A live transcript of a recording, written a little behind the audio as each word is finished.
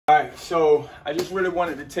So I just really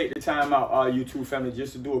wanted to take the time out, YouTube family,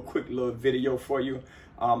 just to do a quick little video for you.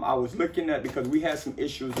 I was looking at, because we had some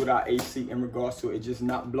issues with our AC in regards to it just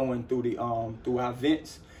not blowing through the through our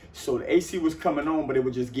vents. So the AC was coming on, but it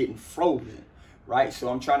was just getting frozen, right? So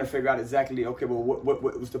I'm trying to figure out exactly, okay, well,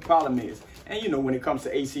 what was the problem is. And, you know, when it comes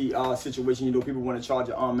to AC situation, you know, people want to charge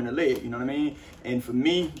an arm and a leg, you know what I mean? And for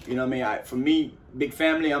me, you know what I mean? For me, big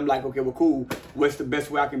family, I'm like, okay, well, cool. What's the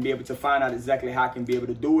best way I can be able to find out exactly how I can be able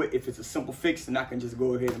to do it? If it's a simple fix, then I can just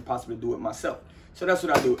go ahead and possibly do it myself. So that's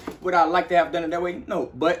what I do. Would I like to have done it that way?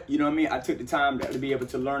 No. But, you know what I mean? I took the time to be able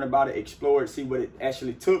to learn about it, explore it, see what it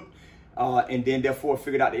actually took. And then therefore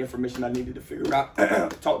figured out the information I needed to figure out.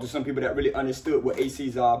 Talked to some people that really understood what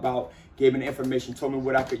ACs are about, gave me the information, told me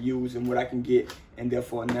what I could use and what I can get, and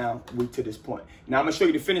therefore now we're to this point. Now I'm gonna show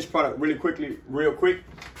you the finished product really quickly, real quick,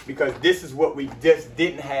 because this is what we just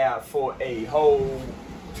didn't have for a whole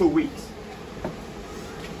 2 weeks.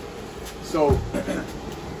 So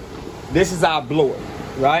this is our blower,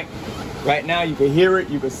 right? Right now you can hear it,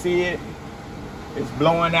 you can see it, it's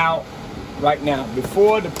blowing out. Right now,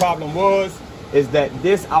 before the problem is that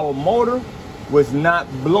our motor was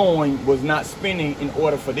not blowing, was not spinning in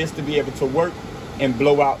order for this to be able to work and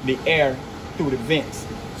blow out the air through the vents.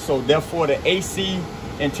 So therefore the AC,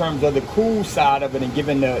 in terms of the cool side of it and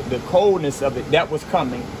given the coldness of it, that was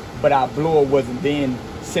coming, but our blower wasn't then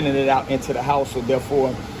sending it out into the house, so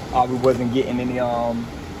therefore we wasn't getting any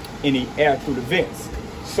air through the vents.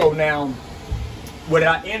 So now what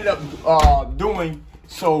I ended up doing,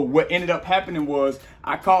 so what ended up happening was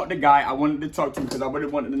I called the guy. I wanted to talk to him because I really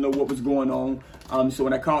wanted to know what was going on. So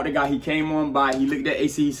when I called the guy, he came on by, he looked at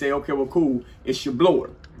AC, he said, okay, well, cool, it's your blower,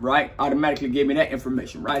 right? Automatically gave me that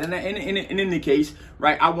information, right? And in the case,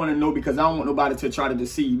 right, I want to know because I don't want nobody to try to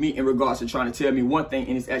deceive me in regards to trying to tell me one thing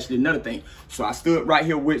and it's actually another thing. So I stood right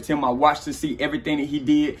here with him. I watched to see everything that he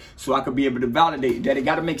did so I could be able to validate that it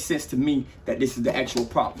got to make sense to me that this is the actual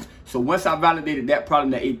problem. So once I validated that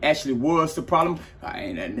problem, that it actually was the problem,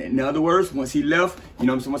 and in other words, once he left, you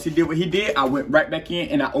know what I'm saying, once he did what he did, I went right back in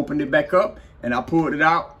and I opened it back up and I pulled it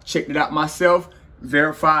out, checked it out myself,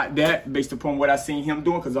 verified that based upon what I seen him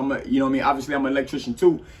doing, because I'm a, you know what I mean, obviously I'm an electrician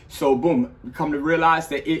too. So boom, come to realize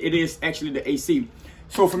that it is actually the AC.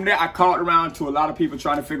 So from there, I called around to a lot of people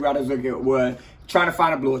trying to figure out, trying to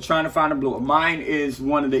find a blower, Mine is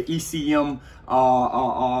one of the ECM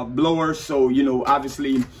blowers. So, you know,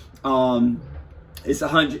 obviously it's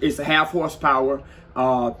a half horsepower,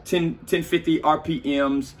 1050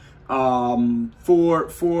 RPMs,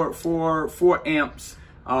 4 amps,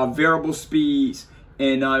 variable speeds,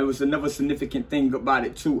 and it was another significant thing about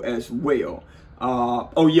it too as well.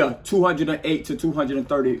 Oh yeah, 208 to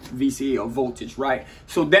 230 VCA of voltage, right?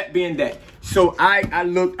 So that being that, so I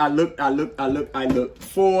looked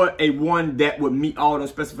for a one that would meet all those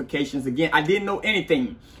specifications. Again, I didn't know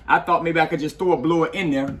anything. I thought maybe I could just throw a blower in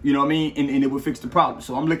there, you know what I mean, and it would fix the problem.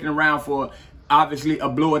 So I'm looking around for obviously a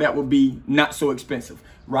blower that would be not so expensive,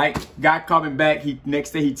 right? Guy called me back.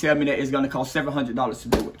 Next day he tell me that it's gonna cost $700 to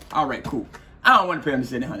do it. All right, cool. I don't want to pay him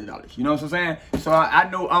 $700. You know what I'm saying? So I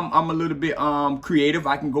know I'm a little bit creative.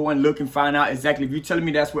 I can go and look and find out exactly. If you're telling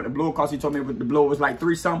me that's what the blower cost, he told me the blower was like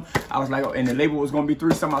 $3-something. I was like, oh, and the label was gonna be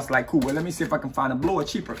 $3-something. I was like, cool. Well, let me see if I can find a blower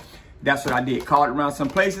cheaper. That's what I did. Called around some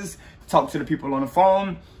places, talked to the people on the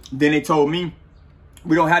phone. Then they told me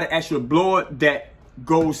we don't have the actual blower that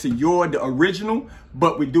goes to the original,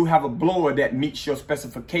 but we do have a blower that meets your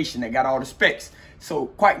specification, that got all the specs. So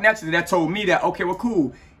quite naturally, that told me that, okay, well,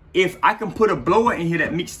 cool. If I can put a blower in here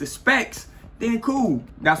that meets the specs, then cool.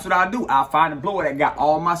 That's what I do. I'll find a blower that got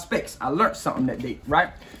all my specs. I learned something that day, right?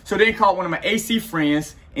 So then called one of my AC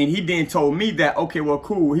friends, and he then told me that, okay, well,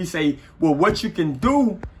 cool. He say, well, what you can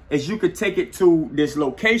do is you could take it to this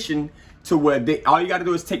location to where all you got to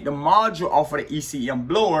do is take the module off of the ECM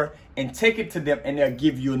blower and take it to them, and they'll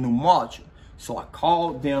give you a new module. So I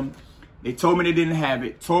called them. They told me they didn't have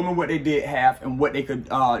it, told me what they did have and what they could,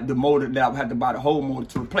 the motor that I would have to buy the whole motor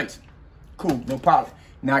to replace. Cool, no problem.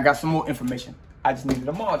 Now I got some more information. I just needed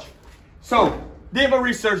a module. So did my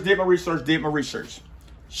research.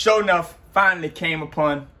 Sure enough, finally came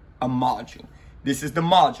upon a module. This is the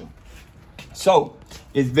module. So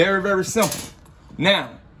it's very, very simple.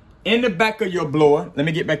 Now, in the back of your blower, let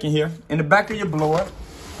me get back in here. In the back of your blower,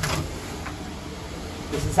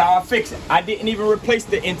 this is how I fix it. I didn't even replace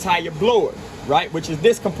the entire blower, right? Which is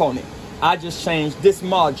this component. I just changed this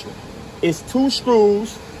module. It's 2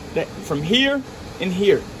 screws that from here and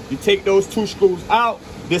here. You take those 2 screws out,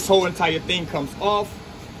 this whole entire thing comes off.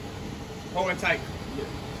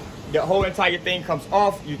 The whole entire thing comes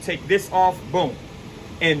off. You take this off, boom.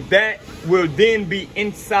 And that will then be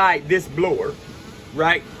inside this blower.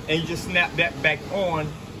 right? And you just snap that back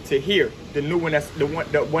on to here, the new one, that's the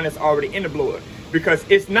one that's already in the blower, because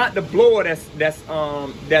it's not the blower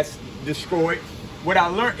that's destroyed. What I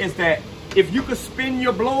learned is that if you could spin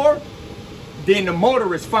your blower, then the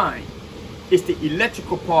motor is fine. It's the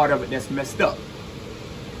electrical part of it that's messed up.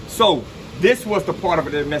 So this was the part of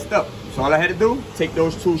it that messed up. So all I had to do, take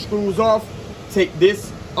those 2 screws off, take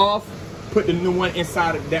this off, put the new one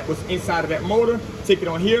inside of that was inside of that motor, take it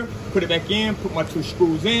on here, put it back in, put my 2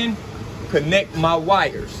 screws in, connect my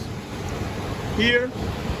wires here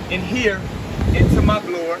and here into my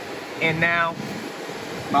blower, and now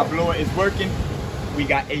my blower is working. We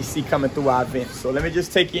got AC coming through our vents. So let me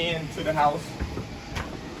just take you into the house.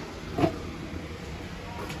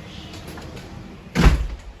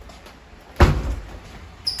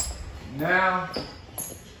 Now,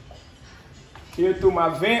 here through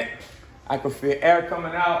my vent, I can feel air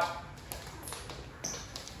coming out.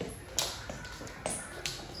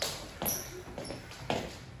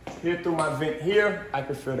 Here through my vent here, I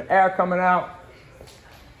can feel the air coming out.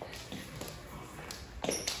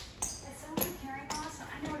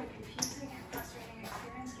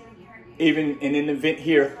 Even and in the vent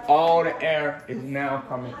here, all the air is now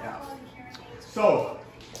coming out. So,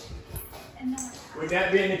 with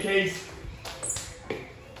that being the case,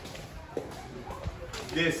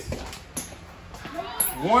 this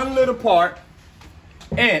one little part,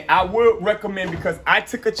 and I would recommend, because I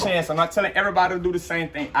took a chance, I'm not telling everybody to do the same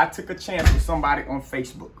thing. I took a chance with somebody on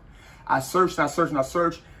Facebook. I searched and I searched and I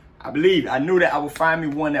searched. I knew that I would find me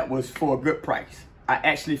one that was for a good price. I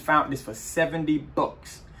actually found this for 70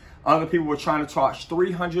 bucks. Other people were trying to charge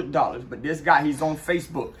 $300, but this guy, he's on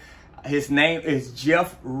Facebook. His name is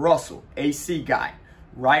Jeff Russell, AC guy,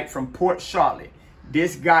 right from Port Charlotte.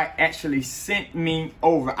 This guy actually sent me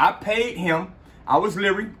over. I paid him. I was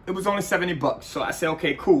leery. It was only 70 bucks. So I said,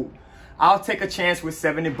 okay, cool. I'll take a chance with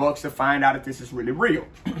 70 bucks to find out if this is really real.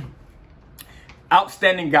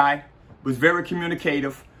 Outstanding guy, was very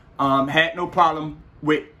communicative, had no problem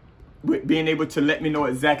with being able to let me know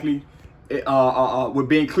exactly, with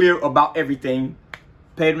being clear about everything.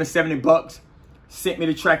 Paid him 70 bucks. Sent me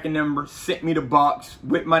the tracking number, sent me the box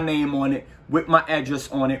with my name on it, with my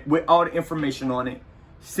address on it, with all the information on it,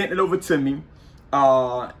 sent it over to me,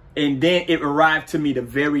 and then it arrived to me the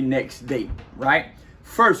very next day, right?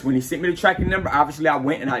 First, when he sent me the tracking number, obviously I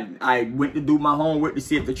went and I went to do my homework to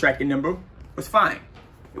see if the tracking number was fine.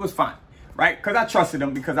 It was fine, right? Because I trusted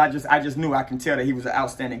him, because I just knew, I can tell that he was an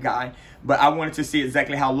outstanding guy, but I wanted to see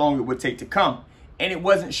exactly how long it would take to come, and it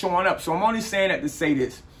wasn't showing up. So I'm only saying that to say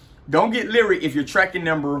this. Don't get leery if your tracking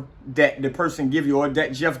number that the person gives you or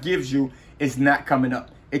that Jeff gives you is not coming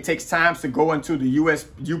up. It takes time to go into the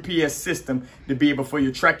UPS system to be able for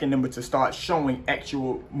your tracking number to start showing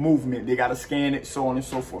actual movement. They got to scan it, so on and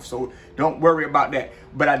so forth. So don't worry about that.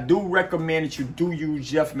 But I do recommend that you do use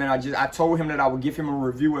Jeff, man. I told him that I would give him a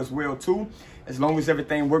review as well too. As long as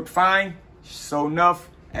everything worked fine. So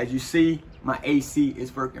enough, as you see, my AC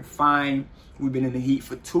is working fine. We've been in the heat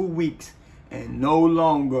for 2 weeks. And no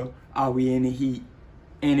longer are we in the heat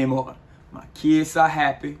anymore. My kids are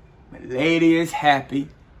happy. My lady is happy.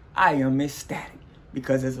 I am ecstatic.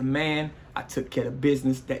 Because as a man, I took care of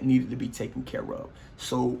business that needed to be taken care of.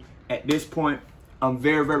 So at this point, I'm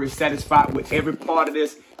very, very satisfied with every part of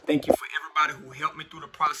this. Thank you for everybody who helped me through the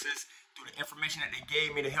process, through the information that they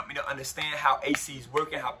gave me to help me to understand how AC is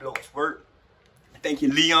working, how blowers work. Thank you,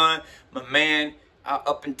 Leon, my man,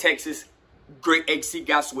 up in Texas. Great AC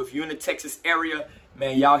guy. So if you're in the Texas area,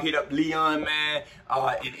 man, y'all hit up Leon, man.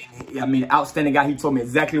 I mean, outstanding guy. He told me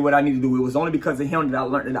exactly what I need to do. It was only because of him that I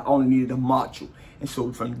learned that I only needed a module. And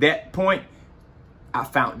so from that point, I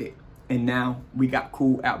found it. And now we got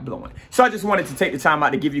cool out blowing. So I just wanted to take the time out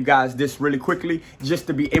to give you guys this really quickly, just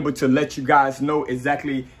to be able to let you guys know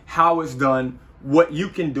exactly how it's done, what you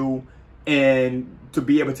can do, and to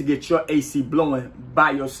be able to get your AC blowing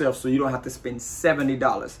by yourself so you don't have to spend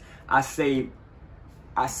 $70. I saved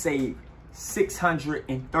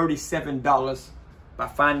 $637 by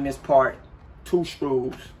finding this part, 2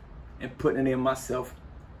 screws, and putting it in myself,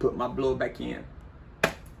 put my blower back in,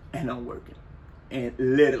 and I'm working. And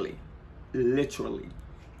literally,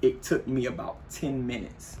 it took me about 10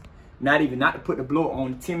 minutes. Not to put the blower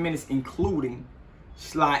on, 10 minutes including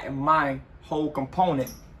sliding my whole component,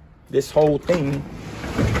 this whole thing,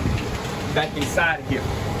 back inside of here.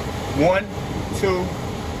 1, 2,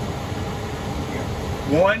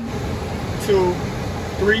 1, 2,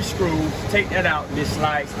 3 screws. Take that out. This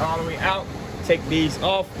slides all the way out. Take these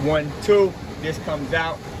off. 1, 2. This comes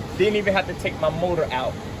out. Didn't even have to take my motor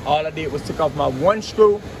out. All I did was took off my 1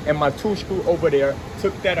 screw and my 2 screw over there.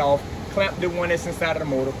 Took that off. Clamped the one that's inside of the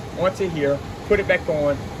motor onto here. put it back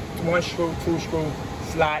on, 1 screw, 2 screw,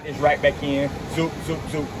 slide this right back in, zoop, zoop,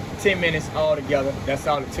 zoop. 10 minutes all together. That's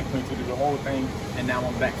all it took me to do the whole thing, and now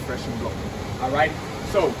I'm back fresh and blown. All right,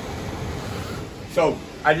 so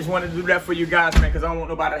I just wanted to do that for you guys, man, because I don't want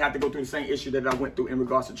nobody to have to go through the same issue that I went through in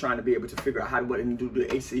regards to trying to be able to figure out how to what and do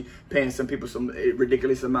the AC, paying some people some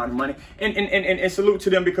ridiculous amount of money, and salute to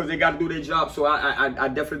them because they got to do their job. So I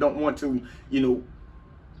definitely don't want to, you know,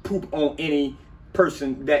 poop on any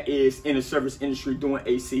person that is in the service industry doing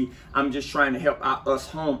AC. I'm just trying to help out us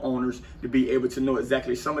homeowners to be able to know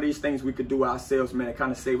exactly some of these things we could do ourselves, man, to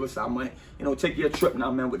kind of save us our money. You know, take your trip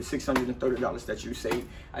now, man, with the $630 that you save.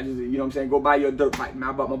 I just, you know what I'm saying, go buy your dirt bike, man.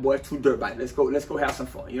 I bought my boy 2 dirt bikes. Let's go have some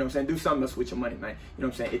fun. You know what I'm saying? Do something else with your money, man. You know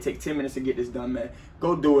what I'm saying? It takes 10 minutes to get this done, man.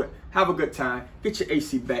 Go do it. Have a good time. Get your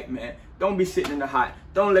AC back, man. Don't be sitting in the hot.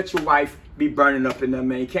 Don't let your wife be burning up in there,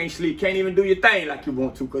 man. You can't sleep, can't even do your thing like you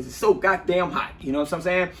want to because it's so goddamn hot. You know what I'm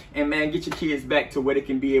saying? And, man, get your kids back to where they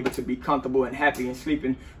can be able to be comfortable and happy and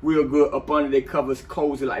sleeping real good up under their covers,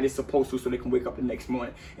 cozy like they're supposed to, so they can wake up the next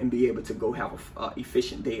morning and be able to go have a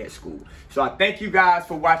efficient day at school. So I thank you guys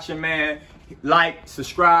for watching, man. Like,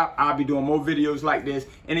 subscribe. I'll be doing more videos like this.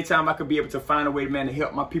 Anytime I could be able to find a way, man, to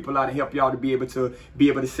help my people out and help y'all to be able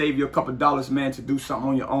to save you a couple dollars, man, to do something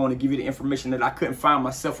on your own and give you the information that I couldn't find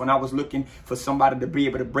myself when I was looking for somebody to be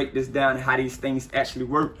able to break this down and how these things actually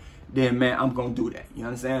work, then, man, I'm going to do that. You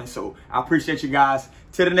understand? So I appreciate you guys.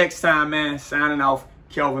 Till the next time, man, signing off.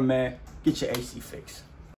 Kelvin, man, get your AC fixed.